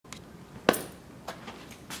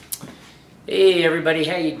Hey everybody,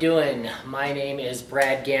 how you doing? My name is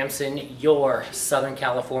Brad Gamson, your Southern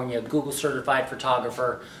California Google certified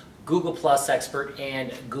photographer, Google Plus expert,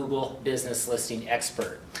 and Google business listing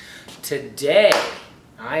expert. Today,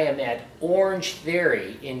 I am at Orange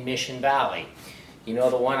Theory in Mission Valley. You know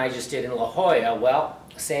the one I just did in La Jolla? Well,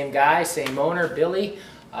 same guy, same owner, Billy.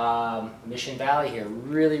 Mission Valley here,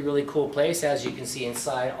 really cool place. As you can see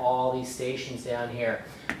inside all these stations down here.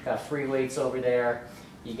 Got free weights over there.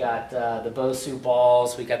 You got the Bosu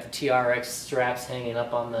balls. We got the TRX straps hanging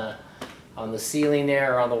up on the ceiling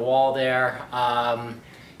there, or on the wall there.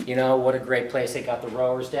 You know, what a great place. They got the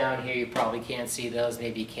rowers down here. You probably can't see those.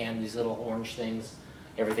 Maybe you can. These little orange things.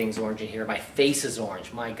 Everything's orange in here. My face is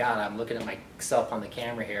orange. My God, I'm looking at myself on the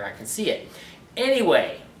camera here. I can see it.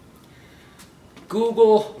 Anyway,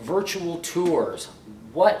 Google virtual tours.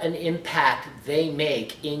 What an impact they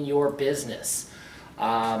make in your business.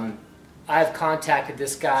 I've contacted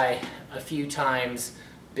this guy a few times,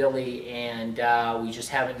 Billy, and we just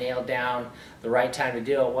haven't nailed down the right time to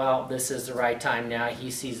do it. Well, this is the right time now. He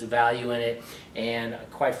sees the value in it, and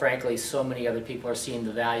quite frankly, so many other people are seeing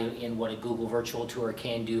the value in what a Google virtual tour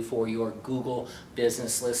can do for your Google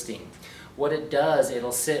business listing. What it does,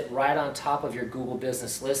 it'll sit right on top of your Google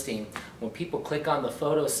business listing. When people click on the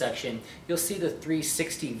photo section, you'll see the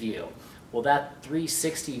 360 view. Well, that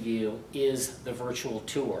 360 view is the virtual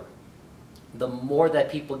tour. The more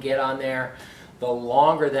that people get on there, the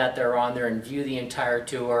longer that they're on there and view the entire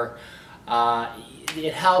tour.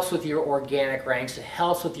 It helps with your organic ranks, it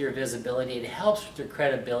helps with your visibility, it helps with your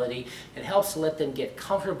credibility, it helps to let them get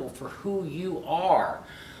comfortable for who you are.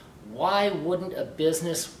 Why wouldn't a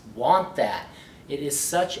business want that? It is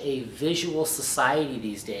such a visual society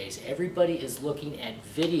these days. Everybody is looking at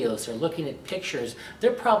videos, they're looking at pictures.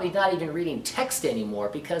 They're probably not even reading text anymore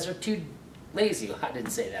because they're too lazy. I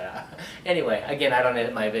didn't say that. Anyway, again, I don't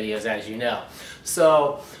edit my videos, as you know.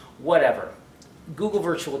 So, whatever. Google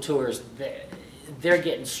virtual tours, they're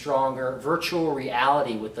getting stronger. Virtual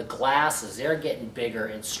reality with the glasses, they're getting bigger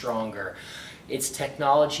and stronger. It's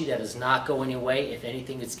technology that is not going away. If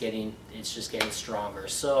anything, it's just getting stronger.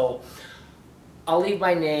 So, I'll leave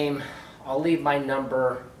my name, I'll leave my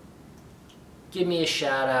number. Give me a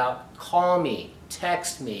shout out, call me,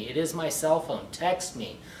 text me. It is my cell phone. Text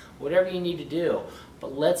me. Whatever you need to do.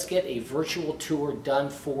 But let's get a virtual tour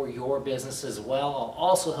done for your business as well. I'll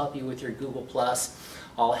also help you with your Google Plus.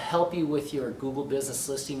 I'll help you with your Google business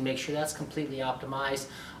listing. Make sure that's completely optimized.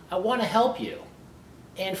 I want to help you.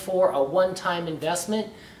 And for a one-time investment,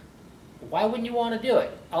 why wouldn't you want to do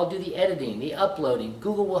it? I'll do the editing, the uploading.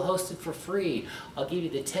 Google will host it for free. I'll give you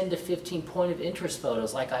the 10 to 15 point of interest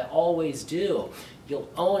photos like I always do. You'll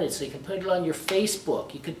own it so you can put it on your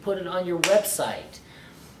Facebook. You could put it on your website.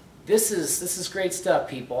 This is great stuff,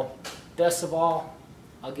 people. Best of all,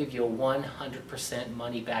 I'll give you a 100%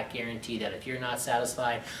 money back guarantee that if you're not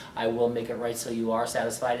satisfied, I will make it right so you are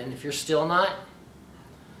satisfied. And if you're still not,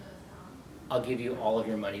 I'll give you all of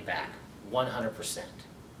your money back, 100%.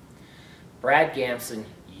 Brad Gamson,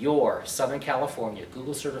 your Southern California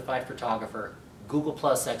Google certified photographer, Google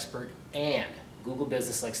Plus expert, and Google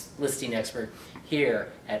business listing expert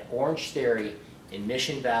here at Orange Theory in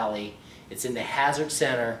Mission Valley. It's in the Hazard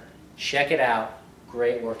Center. Check it out.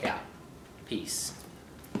 Great workout. Peace.